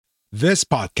This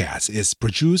podcast is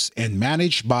produced and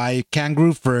managed by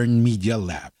Kangaroo Fern Media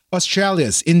Lab,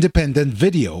 Australia's independent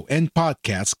video and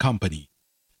podcast company.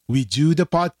 We do the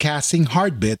podcasting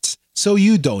hard bits so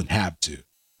you don't have to.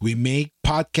 We make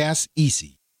podcasts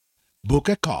easy. Book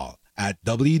a call at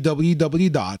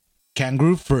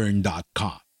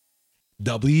www.kangaroofern.com.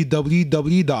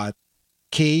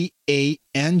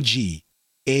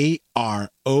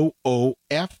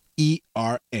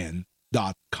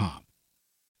 www.kangaroofern.com.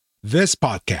 This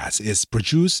podcast is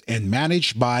produced and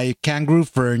managed by Kangaroo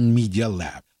Fern Media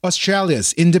Lab,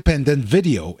 Australia's independent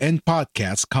video and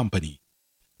podcast company.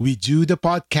 We do the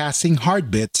podcasting hard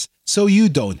bits so you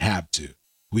don't have to.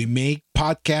 We make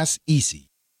podcasts easy.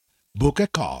 Book a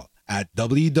call at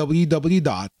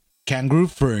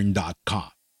www.kangaroofern.com.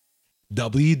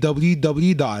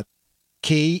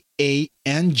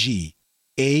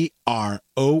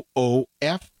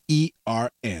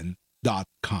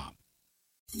 www.kangaroofern.com.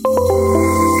 A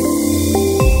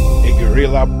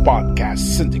Guerrilla Podcast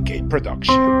Syndicate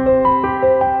production.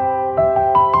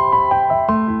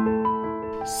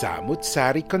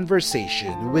 Samut-Sari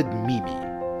Conversation with Mimi,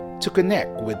 to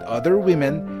connect with other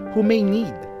women who may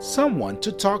need someone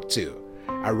to talk to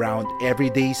around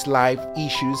everyday's life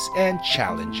issues and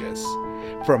challenges,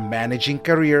 from managing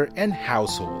career and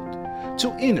household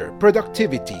to inner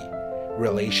productivity,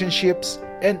 relationships,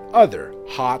 and other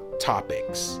hot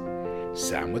topics.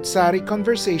 Samut-Sari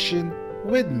Conversation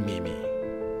with Mimi.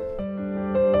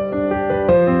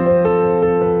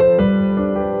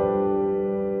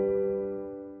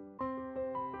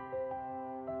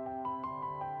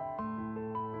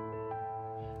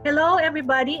 Hello,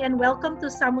 everybody, and welcome to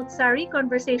Samut-Sari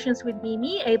Conversations with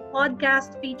Mimi, a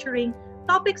podcast featuring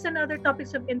topics and other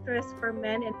topics of interest for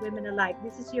men and women alike.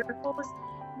 This is your host,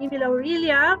 Mimi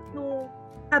Laurelia, who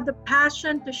have the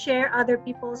passion to share other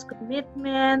people's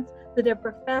commitment to their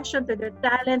profession, to their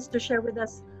talents, to share with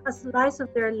us a slice of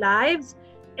their lives.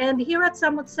 And here at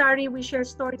Samut-Sari, we share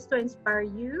stories to inspire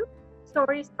you,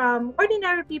 stories from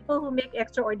ordinary people who make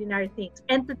extraordinary things.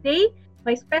 And today,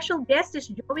 my special guest is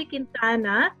Joey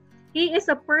Quintana. He is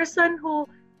a person who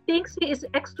thinks he is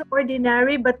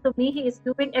extraordinary, but to me, he is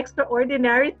doing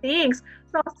extraordinary things.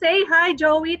 So say hi,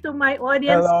 Joey, to my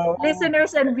audience, Hello.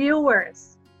 listeners, and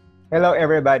viewers. Hello,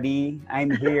 everybody. I'm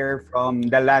here from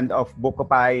the land of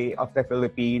Bukopay of the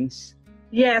Philippines.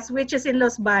 Yes, which is in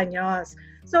Los Baños.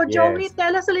 So, Joey, Yes.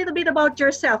 tell us a little bit about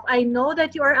yourself. I know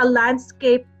that you are a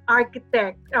landscape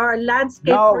architect or a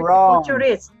landscape No, wrong.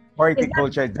 horticulturist.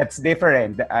 Horticulture, that's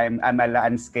different. I'm a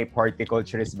landscape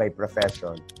horticulturist by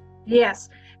profession. Yes.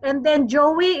 And then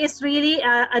Joey is really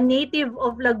a native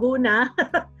of Laguna.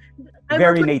 I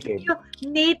Very will native. consider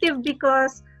you native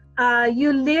because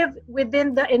you live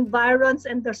within the environs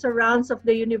and the surrounds of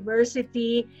the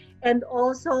university, and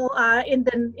also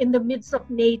in the midst of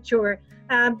nature.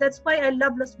 That's why I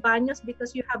love Los Baños,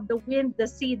 because you have the wind, the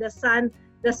sea, the sun,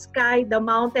 the sky, the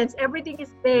mountains. Everything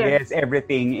is there. Yes,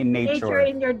 everything in Nature nature.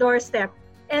 in your doorstep.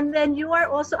 And then you are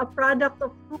also a product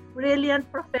of two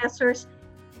brilliant professors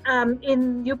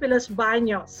in UP Los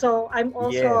Baños. So I'm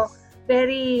also Yes.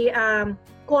 very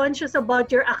conscious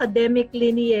about your academic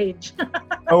lineage,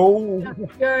 Oh,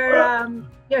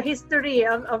 your history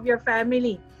of your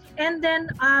family. And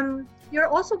then you're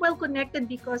also well connected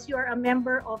because you are a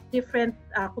member of different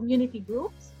community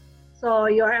groups. So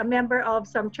you are a member of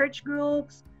some church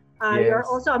groups. You're Yes.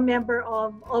 also a member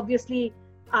of, obviously,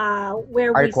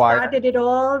 where Our we choir. started it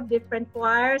all, different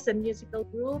choirs and musical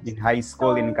groups. in high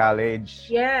school, in So, college.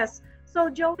 Yes.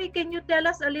 So, Joey, can you tell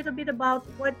us a little bit about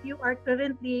what you are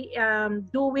currently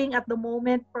doing at the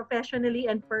moment, professionally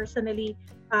and personally,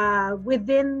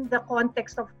 within the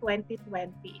context of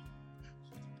 2020?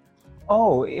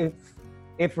 Oh, if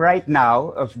right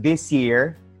now of this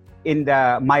year, in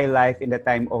my life in the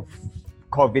time of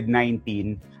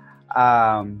COVID-19,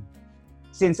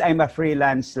 since I'm a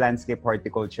freelance landscape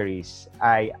horticulturist,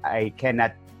 I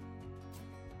cannot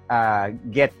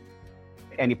get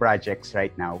any projects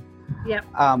right now. Yep.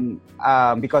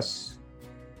 Because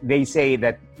they say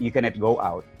that you cannot go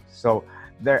out. So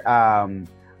there,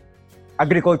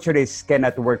 agriculturists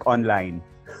cannot work online.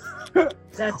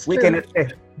 That's we true.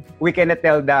 cannot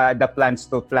tell the plants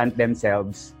to plant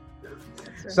themselves.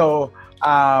 That's true. So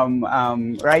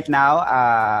right now,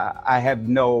 I have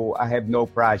no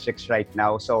projects right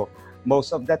now. So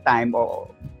most of the time,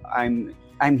 I'm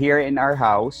here in our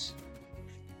house,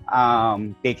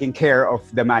 taking care of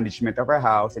the management of our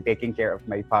house and taking care of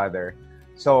my father.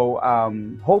 So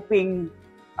hoping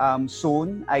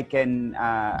soon I can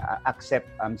accept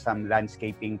some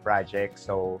landscaping projects.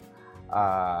 So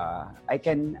I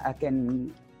can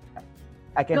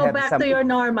I can Go have back some to your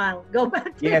normal. Go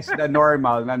back to yes, your... the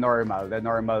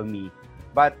normal me.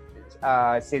 But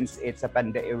since it's a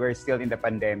we're still in the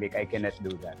pandemic, I cannot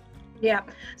do that. Yeah.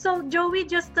 So Joey,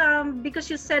 just because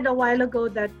you said a while ago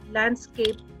that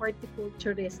landscape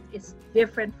horticulturist is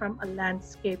different from a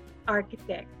landscape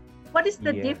architect. What is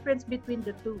the difference between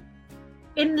the two?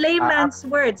 In layman's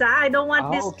words, I don't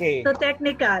want this too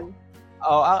technical.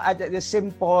 The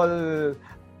simple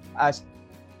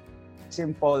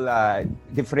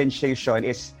differentiation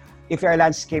is if you're a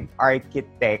landscape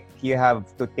architect, you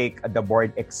have to take the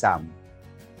board exam.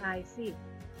 I see.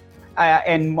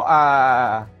 And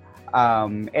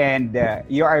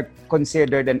you are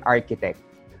considered an architect.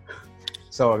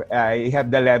 So you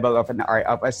have the level of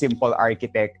a simple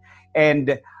architect,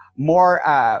 and more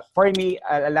for me,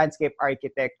 a landscape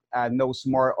architect knows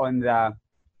more on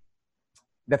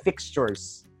the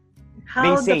fixtures.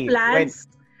 How the plants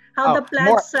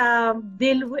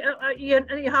deal with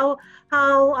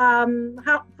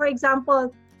how for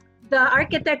example the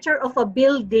architecture of a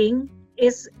building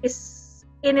is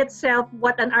in itself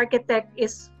what an architect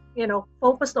is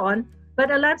focused on,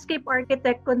 but a landscape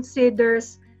architect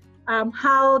considers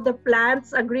how the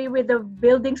plants agree with the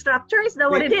building structure. Is that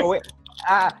what it is?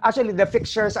 Actually, the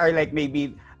fixtures are like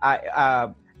maybe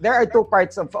there are two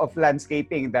parts of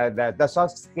landscaping: the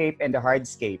softscape and the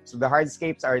hardscape. So the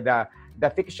hardscapes are the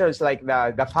fixtures like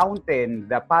the fountain,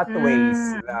 the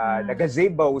pathways, the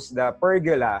gazebos, the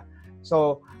pergola.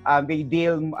 So they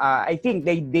deal. I think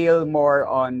they deal more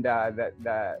on the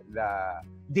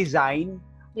design.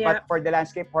 Yeah. But for the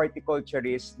landscape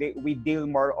horticulturists, we deal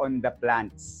more on the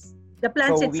plants. The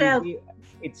plants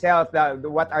itself.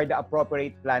 What are the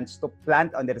appropriate plants to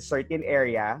plant on a certain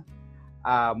area?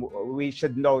 We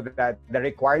should know that the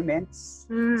requirements.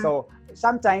 So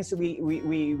sometimes we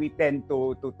tend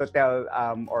to tell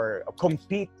or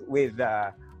compete with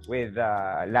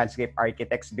landscape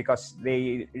architects because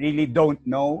they really don't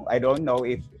know. I don't know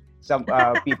if some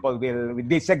people will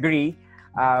disagree.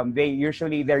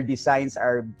 Their designs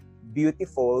are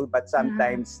beautiful, but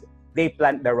sometimes they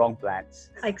plant the wrong plants.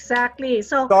 Exactly.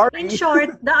 So in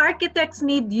short, the architects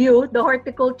need you, the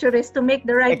horticulturist, to make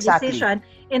the right decision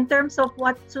in terms of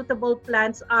what suitable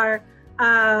plants are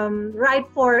right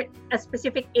for a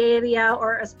specific area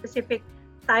or a specific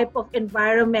type of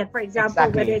environment. For example,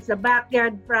 whether it's the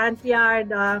backyard, front yard,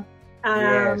 the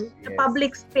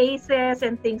public spaces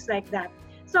and things like that.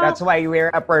 So that's why we're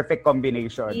a perfect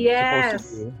combination.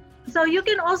 Yes. So you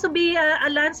can also be a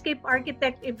landscape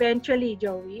architect eventually,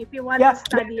 Joey, if you want to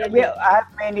study again. I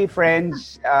have many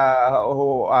friends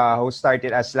who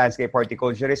started as landscape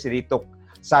horticulturists. They took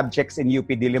subjects in UP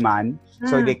Diliman,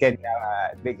 so they can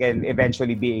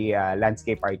eventually be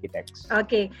landscape architects.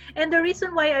 Okay, and the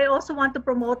reason why I also want to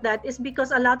promote that is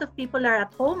because a lot of people are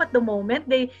at home at the moment.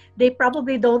 They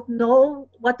probably don't know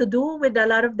what to do with a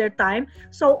lot of their time.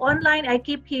 So online, I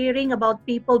keep hearing about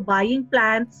people buying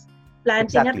plants,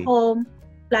 planting at home,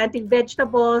 planting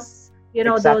vegetables.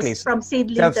 Those from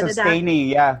seedlings. Self-sustaining,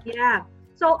 Yeah.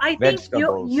 So I think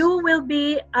you will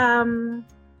be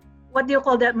what do you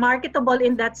call that, marketable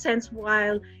in that sense,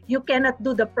 while you cannot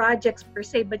do the projects per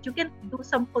se, but you can do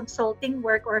some consulting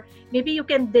work, or maybe you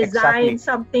can design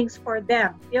some things for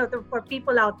them, for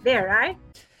people out there, right?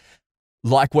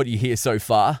 Like what you hear so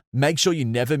far? Make sure you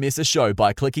never miss a show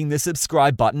by clicking the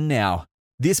subscribe button now.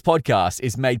 This podcast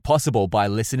is made possible by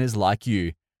listeners like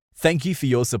you. Thank you for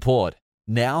your support.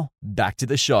 Now, back to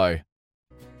the show.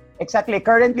 Exactly.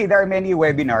 Currently, there are many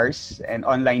webinars and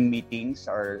online meetings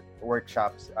or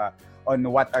workshops on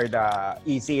what are the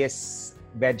easiest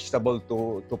vegetable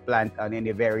to plant on in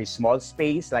a very small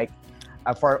space, like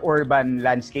for urban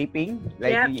landscaping,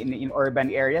 like in urban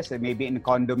areas, maybe in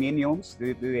condominiums,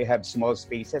 do they have small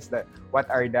spaces? What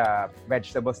are the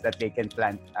vegetables that they can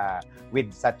plant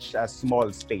with such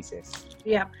small spaces?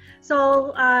 Yeah.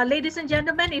 So, ladies and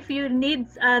gentlemen, if you need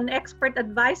an expert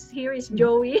advice, here is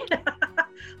Joey,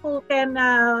 who can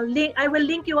I will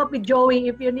link you up with Joey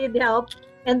if you need help,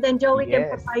 and then Joey can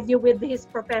provide you with his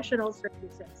professional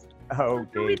services.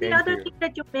 Okay, the other thing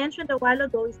that you mentioned a while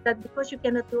ago is that because you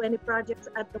cannot do any projects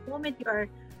at the moment, you are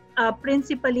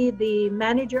principally the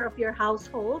manager of your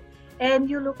household, and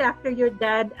you look after your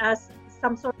dad as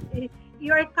some sort of,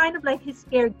 you're kind of like his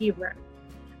caregiver.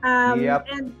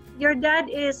 And your dad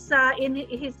is in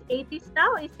his 80s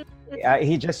now, is it?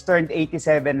 He just turned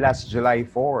 87 last July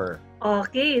 4.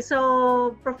 Okay,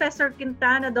 so Professor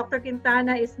Quintana, Dr.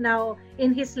 Quintana is now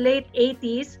in his late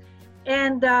 80s.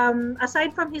 And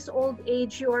aside from his old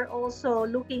age, you are also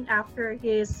looking after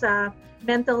his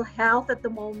mental health at the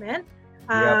moment.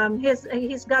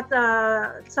 He's got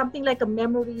something like a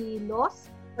memory loss.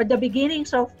 or the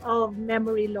beginnings of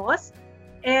memory loss.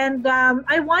 And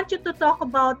I want you to talk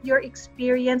about your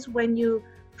experience when you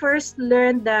first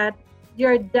learned that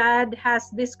your dad has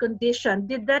this condition.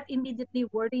 Did that immediately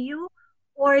worry you?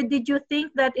 Or did you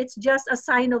think that it's just a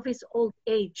sign of his old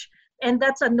age? And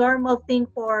that's a normal thing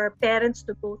for parents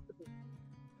to go through.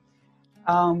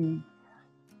 Um,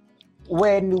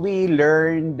 when we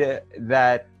learned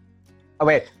that,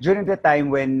 during the time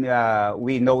when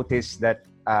we noticed that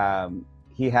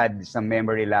he had some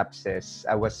memory lapses,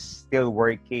 I was still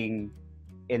working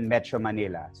in Metro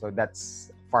Manila. So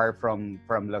that's far from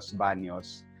Los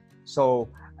Baños. So,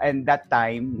 and that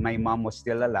time, my mom was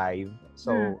still alive.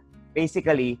 So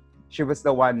basically, she was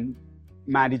the one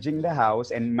managing the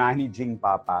house and managing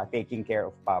Papa, taking care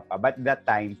of Papa. But that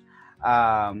time,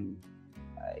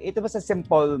 it was a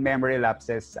simple memory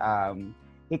lapses.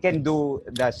 He can do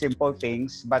the simple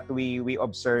things, but we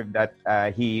observed that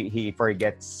he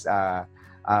forgets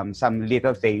some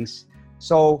little things.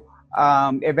 So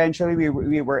eventually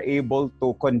we were able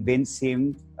to convince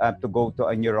him to go to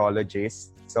a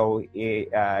neurologist. So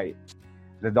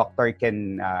the doctor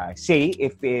can say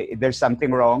if there's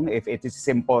something wrong, if it is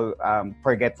simple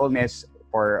forgetfulness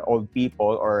for old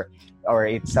people, or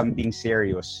it's something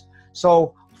serious.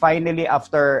 So finally,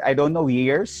 after I don't know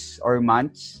years or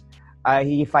months,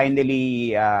 he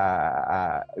finally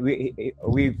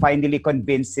we finally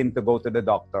convinced him to go to the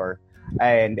doctor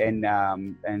and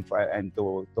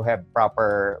to have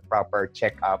proper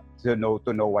checkup to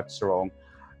know what's wrong.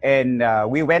 And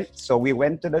we went to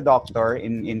the doctor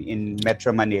in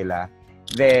Metro Manila.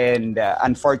 Then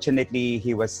unfortunately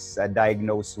he was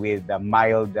diagnosed with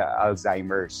mild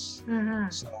Alzheimer's.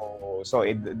 So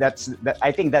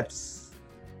I think that's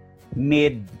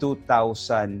mid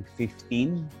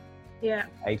 2015. Yeah,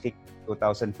 I think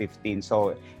 2015.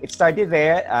 So it started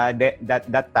there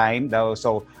that time though.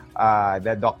 So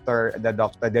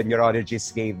the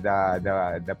neurologist gave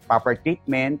the proper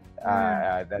treatment,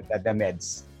 the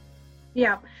meds.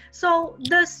 yeah. So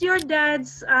does your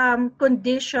dad's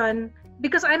condition,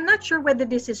 because I'm not sure whether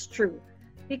this is true,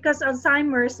 because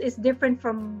Alzheimer's is different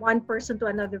from one person to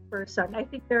another person. I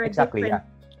think there are different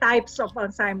types of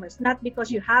Alzheimer's. Not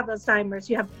because you have Alzheimer's,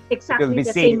 you have exactly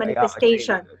the same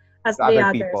manifestation as the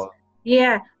others. People.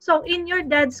 Yeah. So in your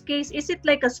dad's case, is it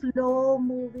like a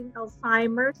slow-moving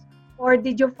Alzheimer's, or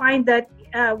did you find that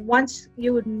once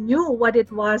you knew what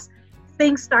it was,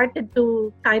 things started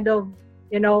to kind of,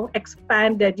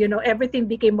 expanded? Everything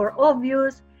became more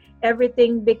obvious,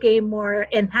 everything became more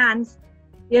enhanced.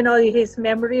 His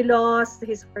memory loss,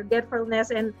 his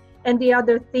forgetfulness, and the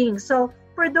other things. So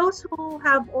for those who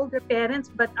have older parents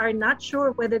but are not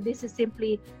sure whether this is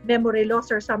simply memory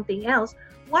loss or something else,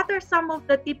 what are some of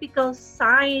the typical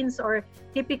signs or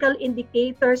typical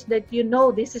indicators that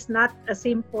this is not a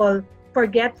simple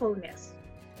forgetfulness?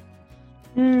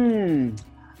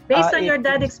 Based on your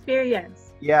dad's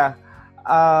experience. Yeah.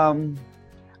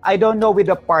 I don't know with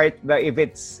the part that if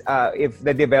it's if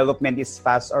the development is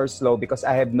fast or slow, because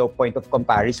I have no point of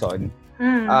comparison.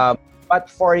 But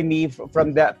for me,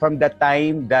 from the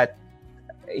time that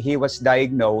he was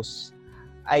diagnosed,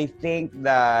 I think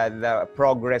the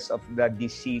progress of the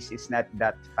disease is not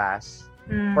that fast.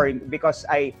 Because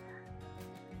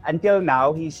until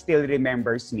now he still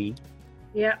remembers me.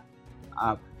 Yeah.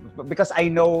 Because I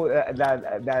know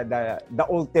the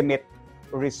ultimate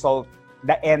result,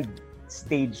 the end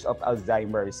stage of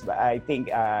Alzheimer's, but I think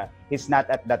he's not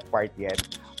at that part yet.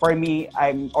 For me,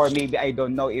 maybe I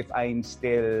don't know if I'm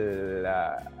still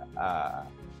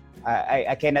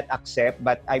I cannot accept,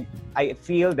 but I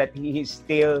feel that he is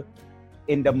still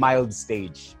in the mild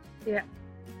stage. Yeah.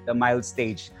 The mild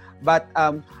stage. But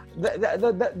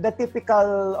the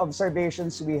typical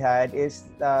observations we had is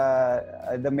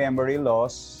the memory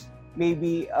loss.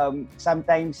 Maybe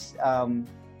sometimes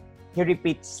he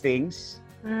repeats things.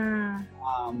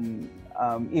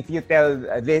 If you tell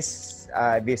this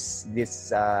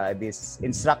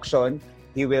instruction,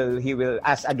 he will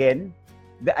ask again.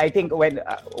 I think when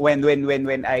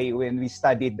we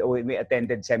studied, when we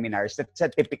attended seminars, that's a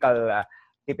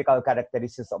typical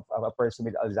characteristics of a person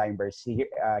with Alzheimer's.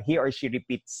 He or she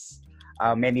repeats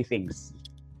many things.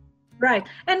 Right.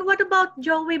 And what about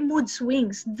Joey, mood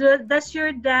swings? Does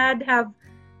your dad have,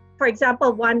 for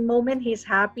example, one moment he's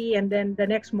happy and then the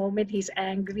next moment he's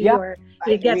angry, or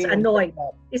he gets annoyed?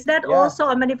 Is that also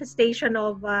a manifestation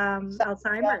of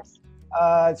Alzheimer's?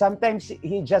 Sometimes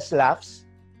he just laughs,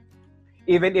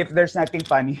 even if there's nothing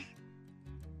funny.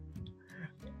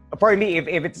 For me,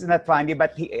 if it's not funny,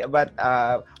 but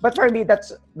for me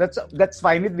that's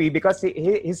fine with me, because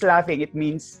he's laughing. It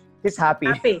means he's happy.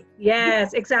 Happy,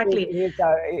 yes, exactly.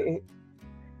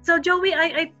 So Joey,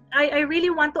 I really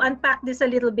want to unpack this a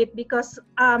little bit because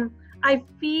I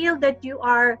feel that you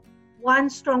are one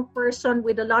strong person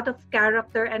with a lot of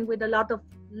character and with a lot of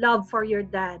love for your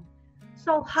dad.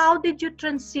 So how did you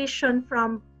transition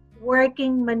from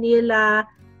working Manila,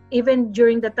 even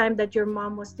during the time that your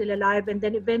mom was still alive, and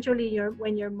then eventually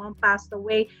when your mom passed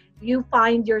away, you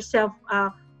find yourself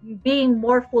being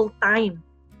more full time,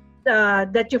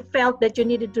 that you felt that you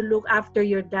needed to look after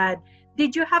your dad.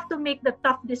 Did you have to make the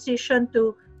tough decision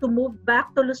to move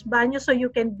back to Los Baños so you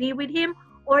can be with him,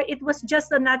 or it was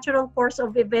just a natural course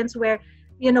of events where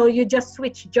you just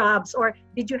switch jobs, or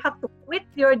did you have to quit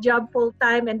your job full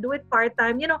time and do it part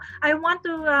time? I want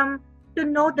to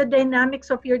know the dynamics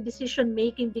of your decision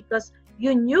making, because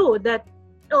you knew that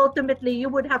ultimately you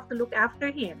would have to look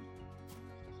after him.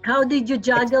 How did you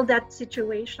juggle that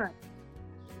situation?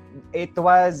 It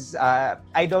was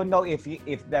I don't know if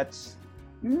that's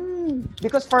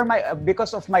because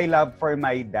of my love for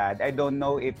my dad. I don't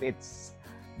know if it's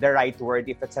the right word,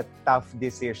 if it's a tough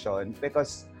decision,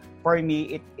 because for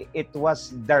me it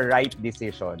was the right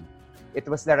decision. It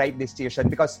was the right decision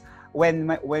because when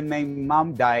my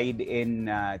mom died in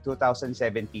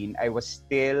 2017, I was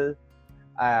still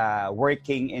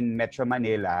working in Metro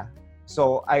Manila.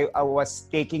 So I was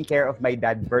taking care of my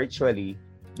dad virtually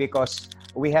because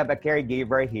we have a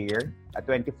caregiver here, a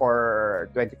 24/7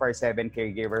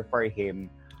 caregiver for him.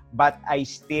 But I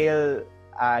still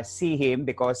see him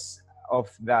because of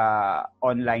the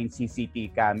online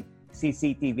CCTV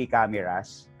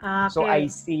cameras. Okay. So I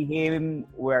see him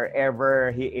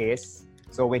wherever he is.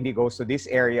 So when he goes to this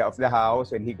area of the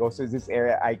house, when he goes to this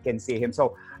area, I can see him.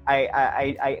 So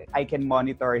I can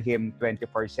monitor him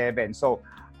 24/7. So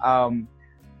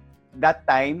that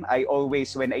time, I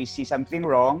always, when I see something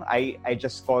wrong, I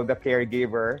just call the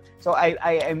caregiver. So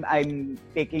I'm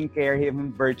taking care of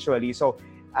him virtually. So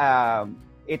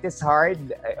it is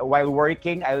hard while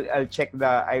working. I'll check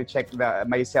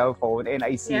my cell phone and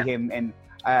I see him, and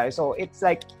so it's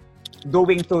like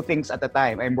doing two things at a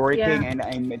time. I'm working and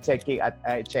I'm checking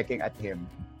at him.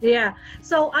 Yeah.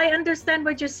 So I understand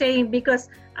what you're saying, because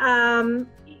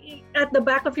at the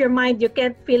back of your mind, you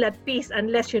can't feel at peace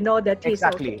unless you know that he's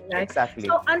okay, right? Exactly.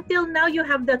 So until now, you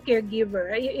have the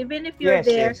caregiver. Even if you're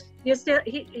there, you still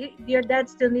your dad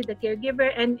still need the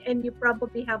caregiver, and you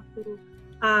probably have to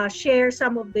share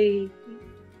some of the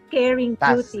caring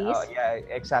duties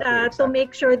to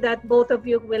make sure that both of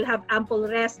you will have ample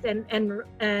rest and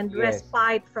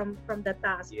respite from the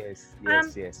task. Yes.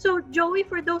 So Joey,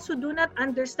 for those who do not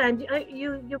understand,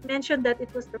 you mentioned that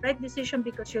it was the right decision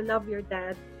because you love your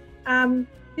dad.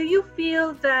 Do you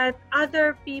feel that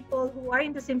other people who are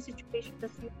in the same situation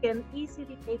as you can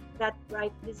easily make that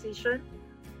right decision?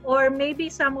 Or maybe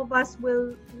some of us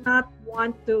will not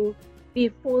want to be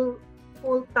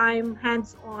full-time,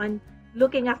 hands-on,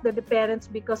 looking after the parents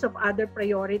because of other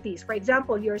priorities. For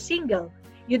example, you're single.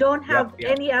 You don't have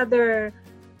any other,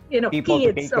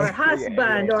 kids or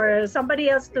husband or somebody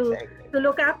else to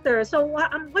look after. So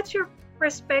what's your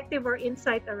perspective or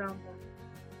insight around that?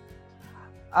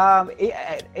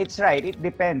 It's right. It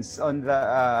depends on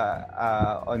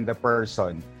the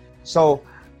person. So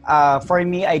for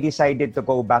me, I decided to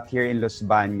go back here in Los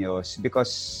Baños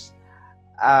because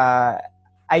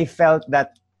I felt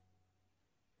that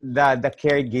the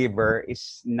caregiver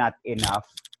is not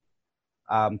enough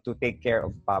to take care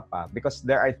of Papa, because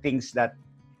there are things that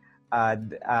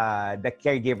the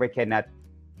caregiver cannot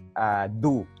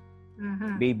do.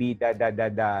 Mm-hmm. Maybe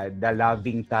the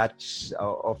loving touch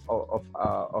of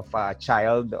a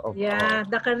child,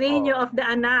 the cariño of the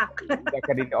anak. The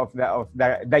cariño of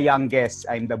the youngest.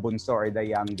 I'm the bunso or the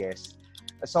youngest.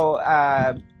 So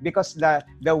because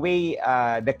the way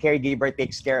the caregiver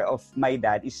takes care of my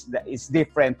dad is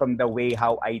different from the way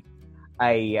how I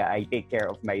take care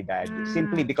of my dad.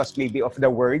 Simply because maybe of the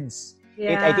words.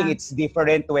 I think it's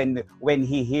different when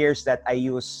he hears that I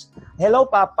use "Hello,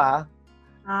 Papa."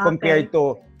 Compared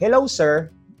to "Hello, sir."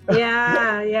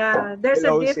 There's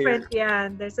a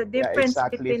difference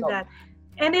between that,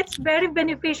 and it's very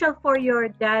beneficial for your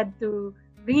dad to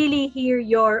really hear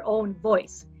your own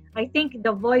voice. I think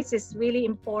the voice is really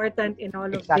important in all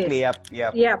of this.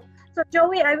 Yep. So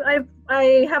Joey,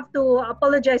 I have to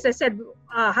apologize. I said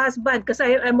husband because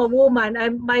I'm a woman.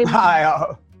 My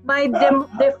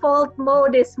default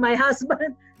mode is my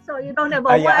husband. So you don't have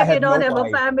a wife, you don't have a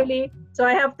family. So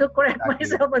I have to correct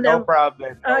myself on that. No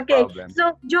problem.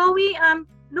 So Joey,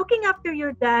 looking after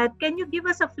your dad, can you give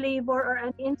us a flavor or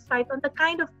an insight on the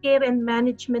kind of care and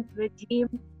management regime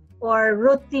or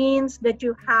routines that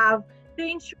you have to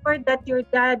ensure that your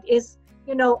dad is,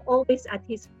 always at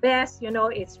his best,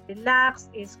 is relaxed,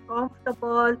 is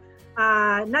comfortable,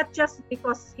 not just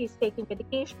because he's taking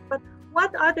medication, but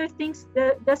what other things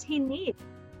does he need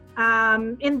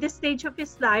in this stage of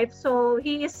his life so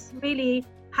he is really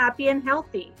happy and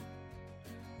healthy?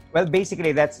 Well,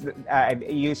 basically, that's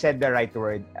you said the right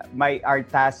word. Our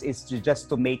task is just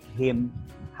to make him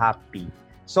happy.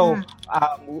 So,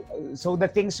 so the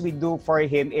things we do for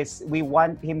him is we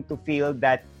want him to feel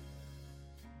that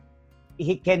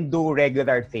he can do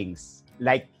regular things,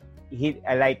 like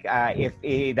if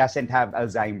he doesn't have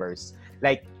Alzheimer's,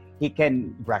 like he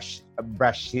can brush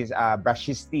his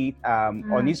teeth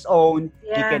on his own.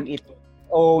 Yeah. He can eat on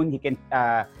his own. He can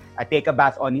take a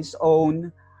bath on his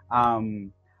own.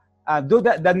 Do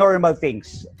the normal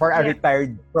things for a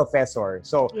retired professor.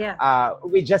 So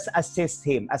we just assist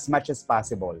him as much as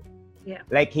possible. Yeah.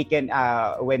 Like he can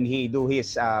when he do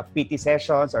his PT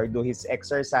sessions or do his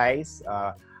exercise.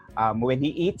 When he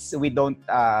eats, we don't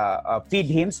feed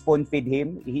him, spoon feed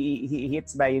him. He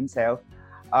eats by himself.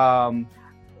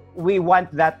 We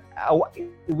want that.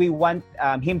 We want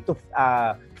him to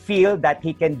feel that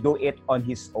he can do it on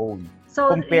his own.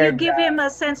 So you give him a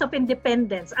sense of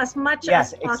independence as much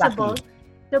as possible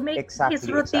to make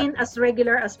his routine as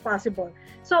regular as possible.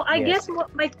 So I guess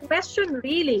my question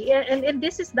really, and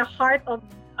this is the heart of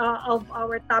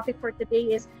our topic for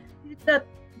today, is the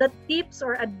tips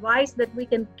or advice that we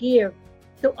can give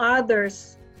to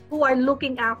others who are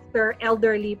looking after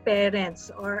elderly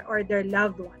parents or their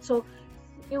loved ones. So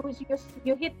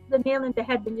you hit the nail on the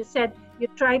head when you said you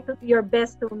try your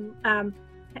best to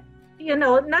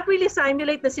not really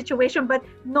simulate the situation, but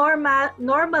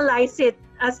normalize it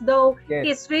as though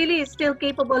he's really still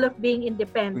capable of being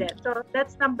independent. So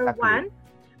that's number one.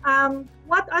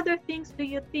 What other things do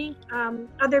you think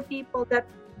other people that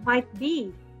might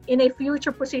be in a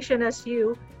future position as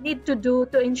you need to do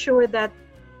to ensure that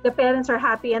the parents are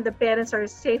happy and the parents are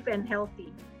safe and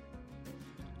healthy?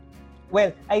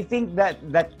 Well, I think that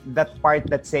part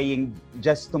that's saying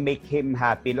just to make him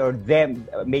happy or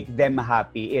make them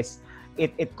happy is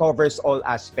it covers all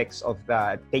aspects of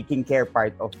the taking care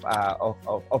part of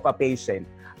a patient.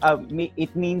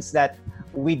 It means that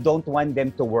we don't want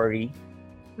them to worry.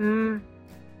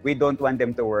 We don't want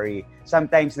them to worry.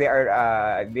 Sometimes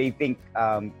they think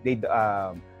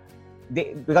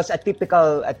because a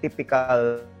typical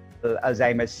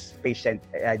Alzheimer's patient,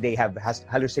 they have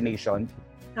hallucinations.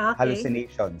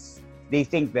 They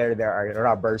think there are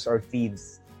robbers or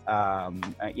thieves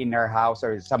in our house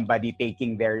or somebody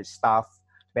taking their stuff,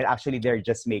 but actually they're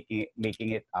just making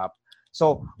it up.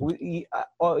 So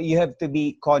you have to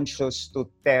be conscious to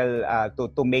tell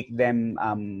to make them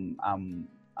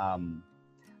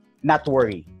not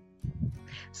worry.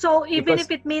 So even if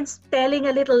it means telling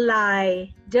a little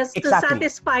lie just to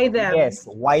satisfy them. Yes,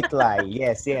 white lie.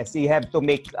 Yes. You have to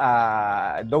make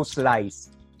those lies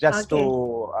just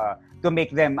to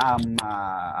make them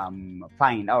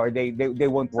fine, or they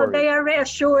won't worry. So they are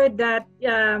reassured that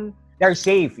they're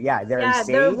safe. Yeah, they're safe.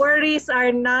 Their worries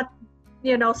are not,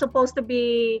 supposed to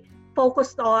be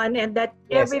focused on, and that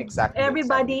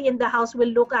everybody in the house will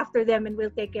look after them and will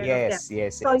take care of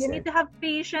them. So you need to have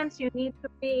patience. You need to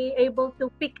be able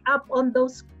to pick up on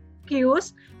those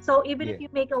cues. So even if you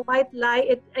make a white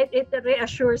lie, it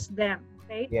reassures them.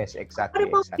 Okay? Yes, exactly.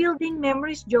 What about building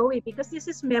memories, Joey? Because this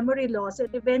is memory loss,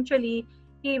 and eventually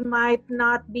he might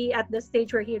not be at the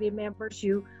stage where he remembers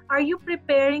you. Are you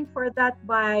preparing for that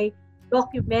by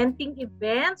documenting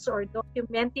events or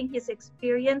documenting his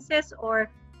experiences or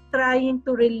trying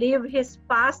to relive his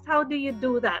past? How do you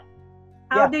do that?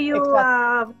 How do you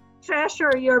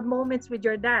treasure your moments with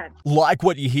your dad? Like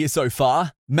what you hear so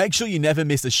far? Make sure you never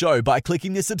miss a show by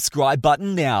clicking the subscribe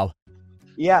button now.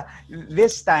 Yeah,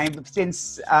 this time,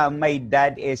 since my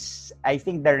dad is, I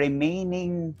think, the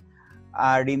remaining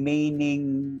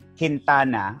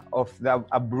Quintana of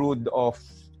a brood of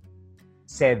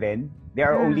 7.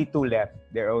 There are only 2 left.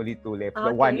 Okay.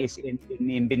 The one is in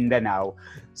Mindanao.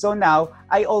 So now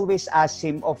I always ask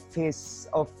him of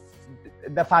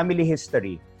the family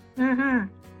history.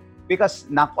 Because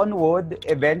knock on wood,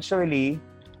 eventually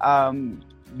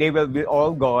they will be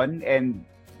all gone, and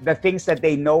the things that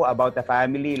they know about the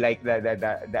family, like the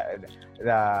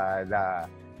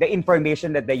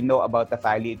information that they know about the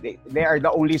family, they are the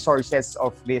only sources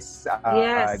of this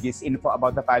info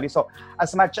about the family. So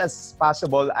as much as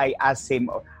possible, I ask him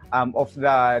of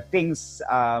the things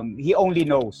he only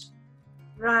knows.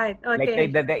 Right. Okay.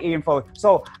 Like the info.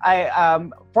 So I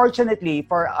fortunately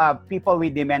for people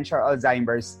with dementia or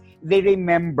Alzheimer's, they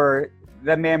remember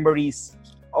the memories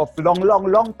of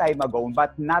long time ago,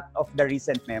 but not of the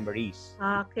recent memories.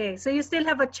 Okay, so you still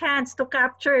have a chance to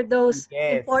capture those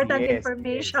important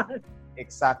information.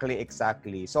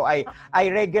 Exactly. So I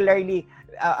regularly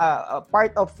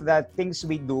part of the things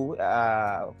we do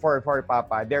for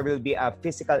Papa, there will be a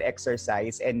physical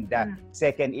exercise, and the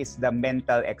second is the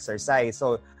mental exercise.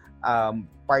 So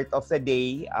part of the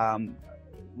day,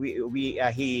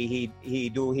 he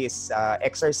do his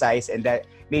exercise, and that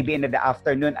maybe in the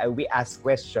afternoon we ask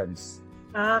questions.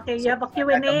 Okay, you So, have a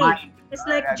Q&A. It's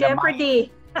like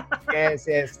Jeopardy. Yes.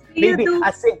 Do you Maybe do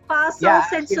puzzles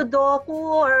and actually, Sudoku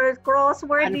or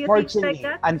crossword? Do you think like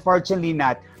that? Unfortunately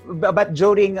not. But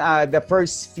during the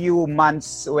first few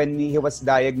months when he was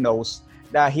diagnosed,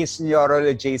 his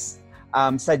neurologist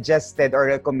suggested or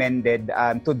recommended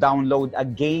to download a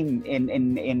game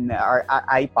in our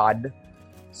iPod.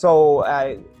 So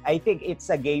I think it's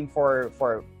a game for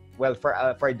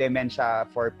dementia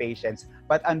for patients.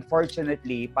 But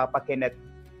unfortunately, Papa cannot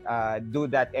do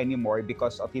that anymore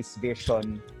because of his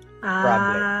vision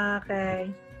problem.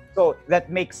 Okay. So that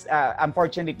makes,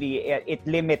 unfortunately, it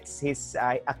limits his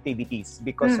activities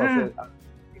because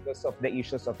of the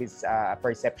issues of his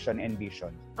perception and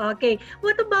vision. Okay.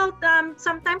 What about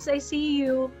sometimes I see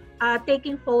you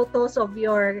taking photos of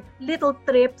your little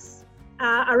trips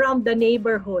around the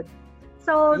neighborhood.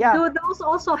 So do those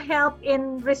also help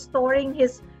in restoring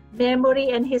his memory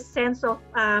and his sense of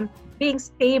being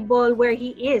stable where he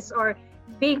is, or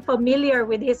being familiar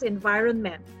with his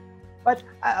environment? But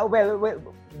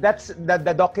that's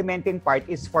the documenting part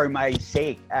is for my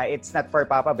sake. It's not for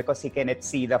Papa because he cannot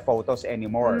see the photos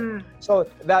anymore. So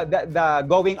the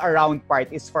going around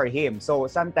part is for him. So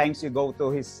sometimes you go to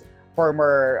his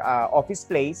former office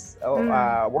place,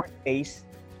 workplace.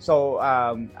 So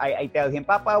I tell him,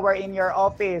 Papa, we're in your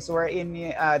office. We're in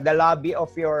the lobby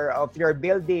of your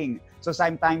building. So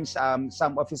sometimes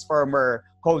some of his former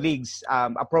colleagues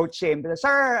approach him,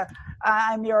 Sir,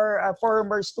 I'm your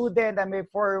former student. I'm a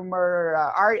former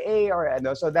RA, or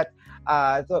so that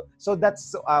so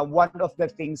that's one of the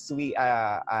things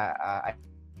I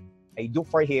do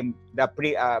for him. The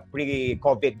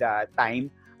pre-COVID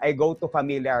time, I go to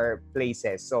familiar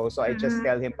places. So I just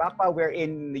tell him, Papa, we're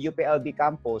in the UPLB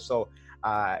campus. So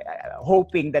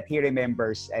hoping that he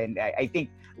remembers, and I think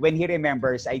when he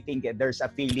remembers, I think there's a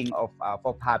feeling of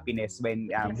happiness when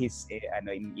he's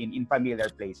in familiar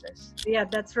places. Yeah,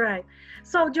 that's right.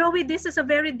 So Joey, this is a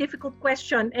very difficult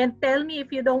question, and tell me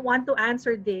if you don't want to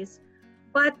answer this,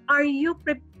 but are you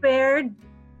prepared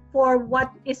for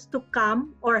what is to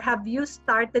come, or have you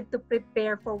started to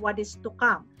prepare for what is to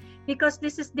come? Because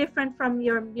this is different from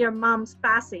your mom's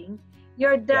passing.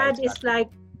 Your dad is like,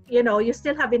 you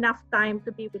still have enough time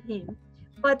to be with him.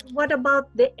 But what about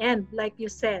the end, like you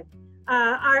said?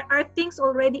 Are things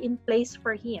already in place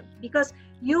for him? Because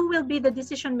you will be the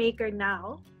decision maker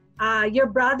now. Your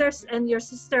brothers and your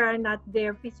sister are not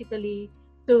there physically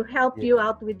to help you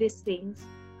out with these things.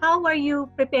 How are you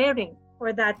preparing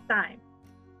for that time?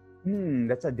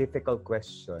 That's a difficult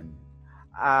question.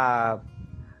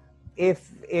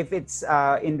 If it's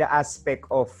in the aspect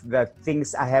of the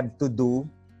things I have to do,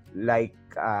 like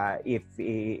if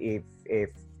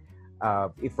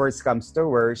worst comes to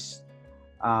worst,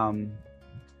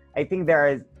 I think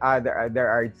there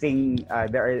are things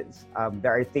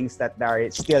that are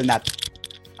still not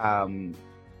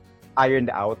ironed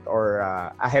out, or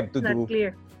I have to do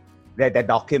clear. The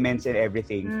documents and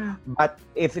everything. But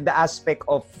if the aspect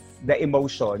of the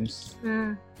emotions,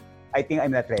 I think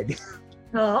I'm not ready.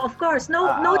 Oh, of course, no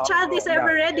child is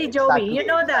ever ready, Joey. You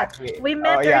know that. We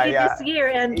met early this year,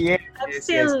 and I'm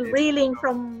still reeling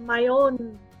from my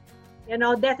own,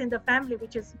 death in the family,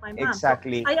 which is my mom.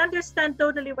 Exactly. So I understand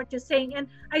totally what you're saying, and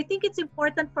I think it's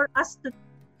important for us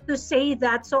to say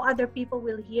that so other people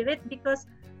will hear it, because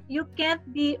you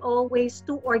can't be always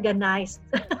too organized.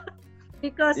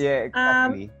 Because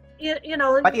exactly.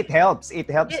 But it helps. It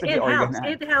helps to be organized.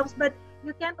 It helps, but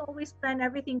you can't always plan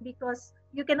everything because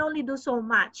you can only do so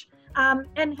much.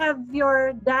 And have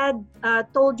your dad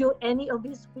told you any of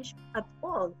his wish at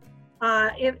all?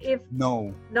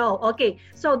 No. Okay.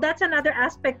 So that's another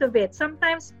aspect of it.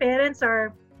 Sometimes parents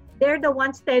they're the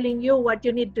ones telling you what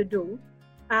you need to do.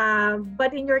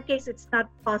 But in your case, it's not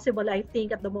possible, I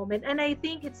think, at the moment. And I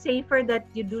think it's safer that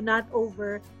you do not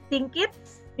overthink it,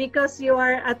 because you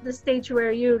are at the stage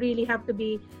where you really have to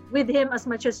be with him as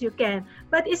much as you can.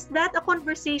 But is that a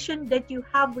conversation that you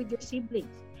have with your siblings?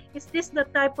 Is this the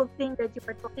type of thing that you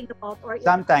are talking about? Or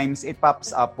sometimes it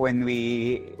pops up when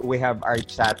we have our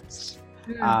chats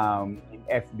in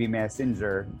FB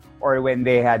Messenger, or when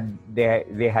they had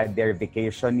their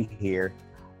vacation here.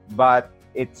 But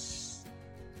it's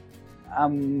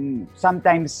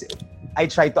sometimes I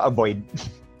try to avoid.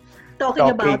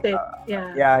 talking about it.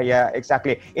 Yeah,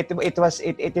 exactly.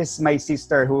 It is my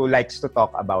sister who likes to talk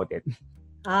about it.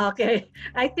 Okay.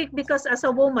 I think because as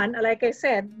a woman, like I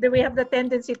said, we have the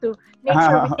tendency to make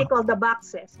sure we tick all the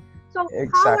boxes. So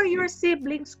how are Exactly. your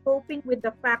siblings coping with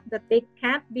the fact that they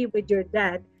can't be with your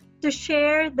dad to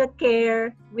share the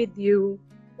care with you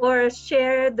or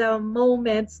share the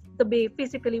moments to be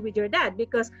physically with your dad?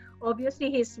 Because obviously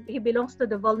he belongs to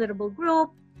the vulnerable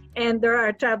group and there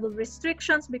are travel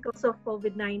restrictions because of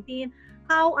COVID-19.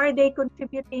 How are they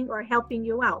contributing or helping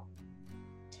you out?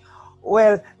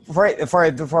 Well, for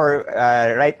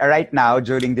right now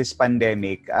during this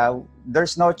pandemic,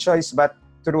 there's no choice but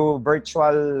through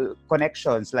virtual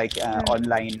connections like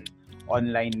online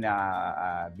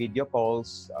video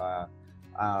calls,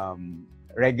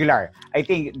 regular. I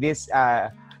think this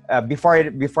before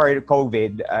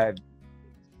COVID,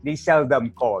 they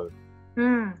seldom call.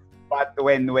 Mm. But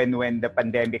when the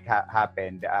pandemic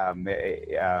happened,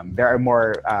 there are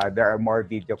more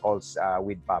video calls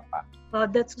with Papa. Oh,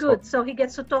 that's good. So he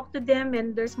gets to talk to them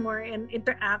and there's more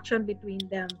interaction between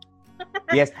them.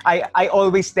 Yes, I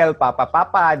always tell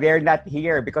Papa, they're not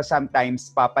here because sometimes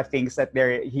Papa thinks that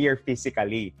they're here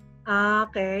physically.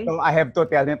 Okay. So I have to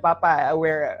tell him, Papa,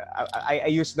 where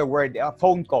I use the word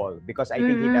phone call because I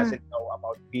think he doesn't know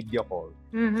about video call.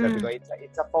 So because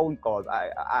it's a phone call.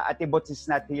 Ate Bots is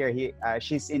not here.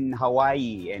 She's in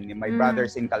Hawaii and my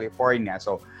brother's in California.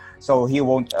 So he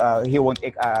won't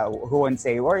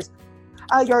say where's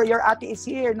your ate is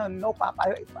here. No,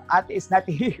 Papa, ate is not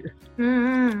here.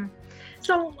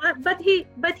 So, but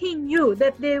he knew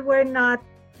that they were not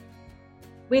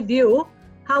with you.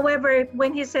 However,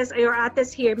 when he says your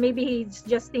ate's here, maybe he's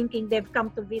just thinking they've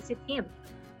come to visit him,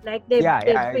 like they've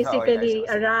physically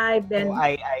arrived. And so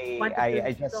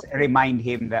I just remind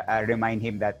him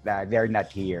that they're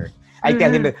not here. I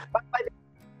tell him that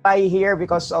by here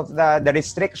because of the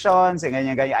restrictions and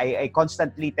ganyan. I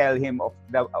constantly tell him of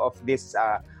this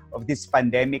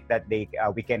pandemic that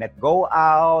we cannot go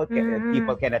out,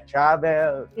 people cannot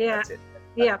travel. Yeah, that's it.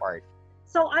 That's that part.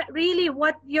 So really,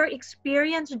 what your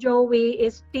experience, Joey,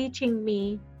 is teaching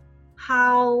me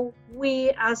how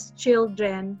we as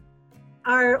children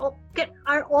can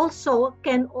also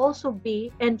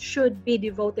be and should be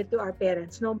devoted to our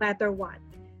parents, no matter what.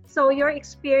 So your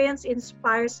experience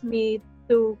inspires me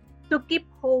to keep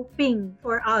hoping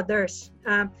for others,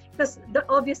 because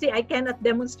obviously I cannot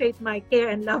demonstrate my care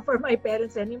and love for my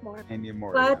parents anymore.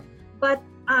 But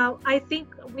I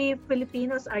think we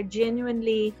Filipinos are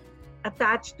genuinely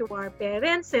attached to our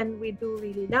parents and we do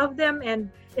really love them, and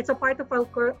it's a part of our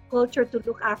culture to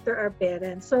look after our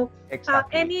parents. So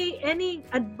exactly. any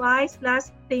advice,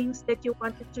 last things that you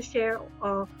wanted to share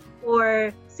or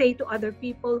say to other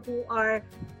people who are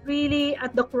really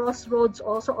at the crossroads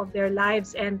also of their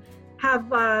lives and have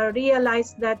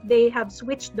realized that they have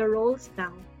switched the roles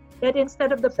now, that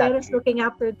instead of the parents looking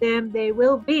after them, they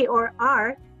will be or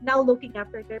are now looking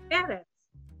after their parents?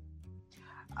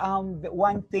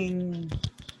 One thing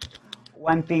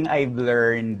I've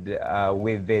learned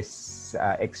with this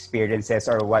experiences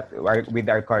with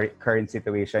our current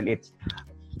situation, it's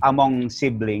among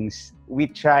siblings, we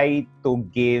try to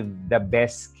give the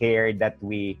best care that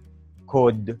we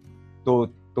could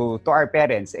to our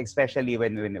parents, especially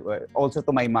when also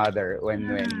to my mother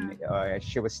when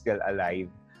she was still alive,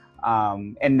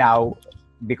 and now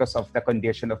because of the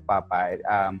condition of Papa,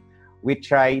 we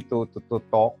try to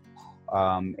talk.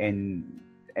 And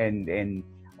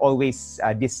always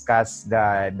discuss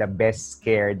the best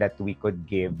care that we could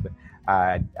give,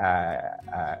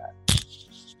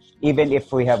 even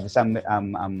if we have some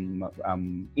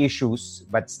issues,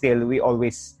 but still we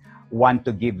always want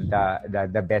to give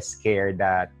the best care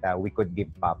that we could give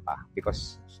Papa,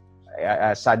 because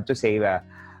sad to say,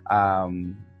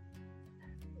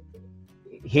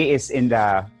 he is in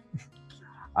the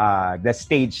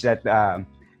stage that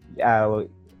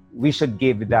we should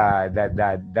give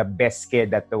the best care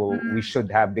that we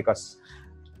should have, because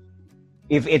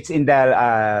if it's in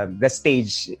the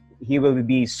stage, he will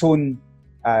be soon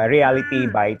reality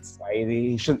bites.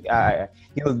 He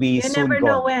will be you soon never gone.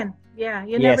 know when. Yeah,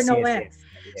 you never know when. Yes,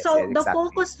 So exactly. the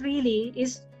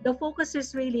focus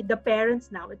is really the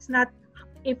parents now. It's not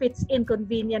if it's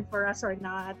inconvenient for us or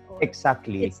not. Or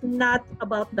Exactly. it's not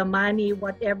about the money,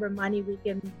 whatever money we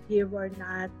can give or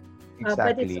not.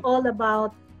 But it's all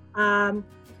about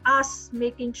us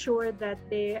making sure that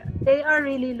they are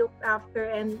really looked after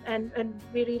and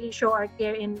we really show our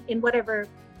care in whatever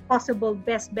possible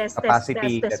bestest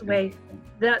way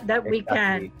that we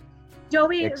can.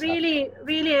 Joey,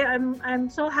 really I'm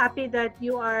so happy that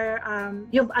you are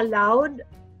you've allowed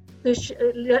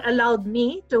allowed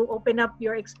me to open up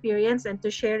your experience and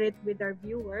to share it with our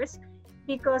viewers,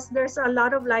 because there's a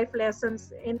lot of life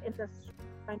lessons in this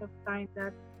kind of time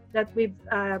that we've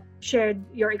shared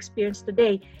your experience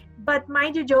today. But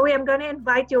mind you, Joey, I'm going to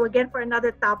invite you again for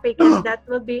another topic, and that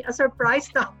will be a surprise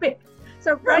topic,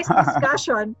 surprise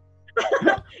discussion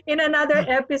in another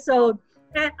episode.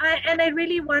 And I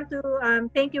really want to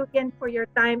thank you again for your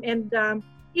time. And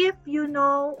if you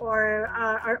know, or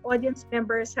our audience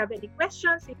members have any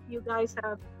questions, if you guys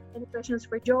have any questions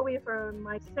for Joey, for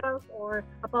myself, or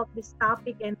about this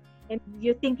topic, and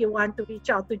you think you want to reach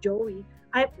out to Joey,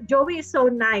 Joey is so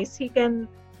nice. He can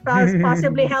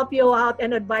possibly help you out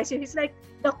and advise you. He's like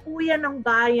the kuya ng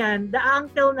bayan, the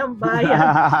uncle ng bayan,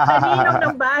 the ninong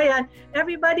ng bayan.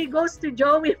 Everybody goes to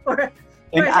Joey for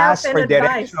ask for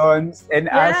directions and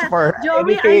ask for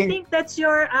Joey, anything. I think that's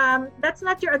your that's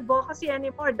not your advocacy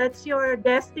anymore. That's your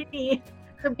destiny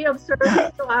to be of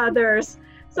service to others.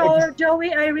 So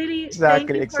Joey, I really thank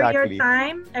you for your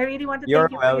time. I really want to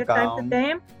thank you for your time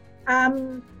today.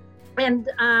 And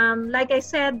like I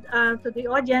said to the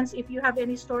audience, if you have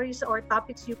any stories or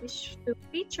topics you wish to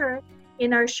feature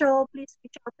in our show, please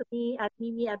reach out to me at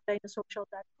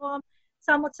mimi@dinosocial.com.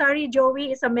 Samut Sari,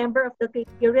 Joey is a member of the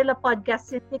Guerrilla Podcast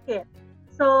Syndicate.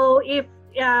 So if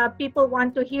people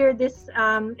want to hear this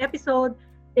episode,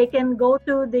 they can go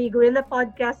to the Guerrilla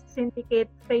Podcast Syndicate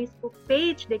Facebook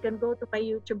page. They can go to my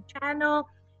YouTube channel.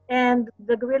 And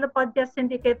the Guerrilla Podcast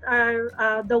Syndicate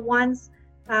are the ones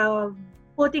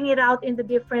putting it out in the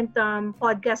different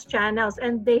podcast channels.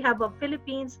 And they have a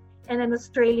Philippines and an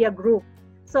Australia group.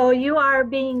 So you are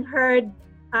being heard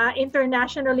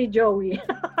internationally, Joey.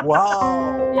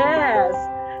 Wow. Yes.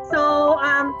 So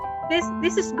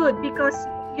this is good, because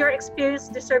your experience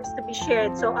deserves to be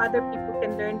shared, so other people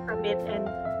can learn from it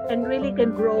and really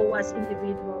can grow as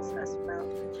individuals as well.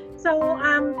 So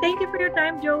thank you for your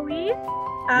time, Joey.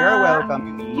 You're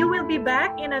welcome. You will be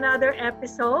back in another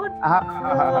episode.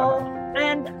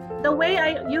 And the way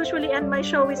I usually end my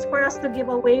show is for us to give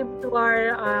a wave to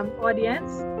our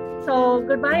audience. So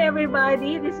goodbye,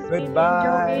 everybody. This is Mimi and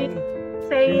Joey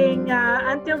saying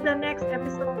until the next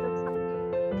episode.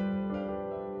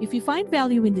 If you find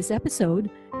value in this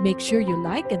episode, make sure you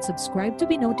like and subscribe to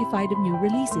be notified of new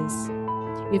releases.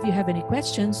 If you have any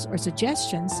questions or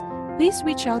suggestions, please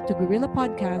reach out to Guerrilla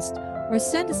Podcast or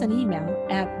send us an email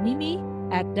at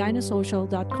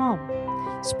mimi@dinosocial.com.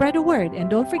 Spread the word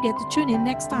and don't forget to tune in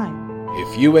next time.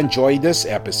 If you enjoyed this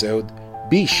episode,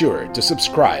 be sure to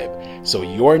subscribe so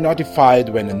you're notified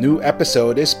when a new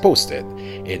episode is posted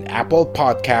in Apple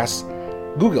Podcasts,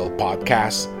 Google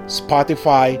Podcasts,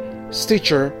 Spotify,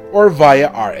 Stitcher, or via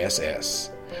RSS.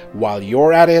 While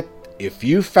you're at it, if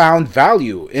you found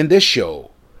value in this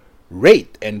show,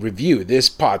 rate and review this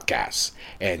podcast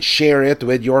and share it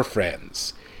with your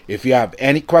friends. If you have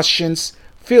any questions,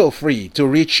 feel free to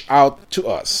reach out to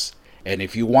us. And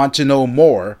if you want to know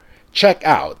more, check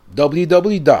out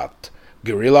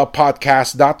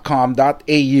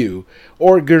www.guerrillapodcast.com.au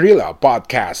or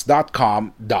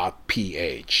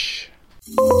guerrillapodcast.com.ph.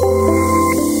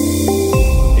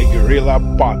 A Guerrilla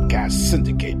Podcast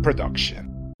Syndicate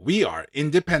production. We are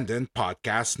Independent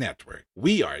Podcast Network.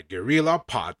 We are Guerrilla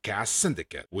Podcast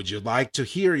Syndicate. Would you like to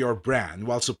hear your brand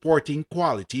while supporting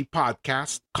quality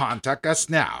podcasts? Contact us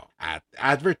now at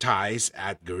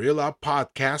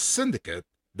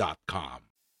advertise@guerrillapodcastsyndicate.com.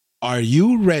 Are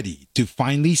you ready to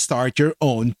finally start your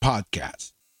own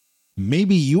podcast?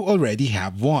 Maybe you already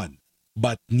have one,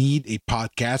 but need a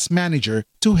podcast manager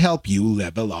to help you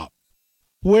level up.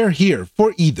 We're here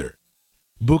for either.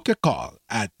 Book a call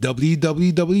at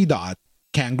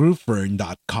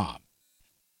www.kangaroofern.com,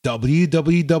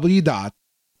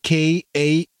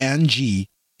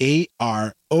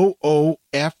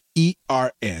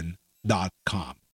 www.kangaroofern.com.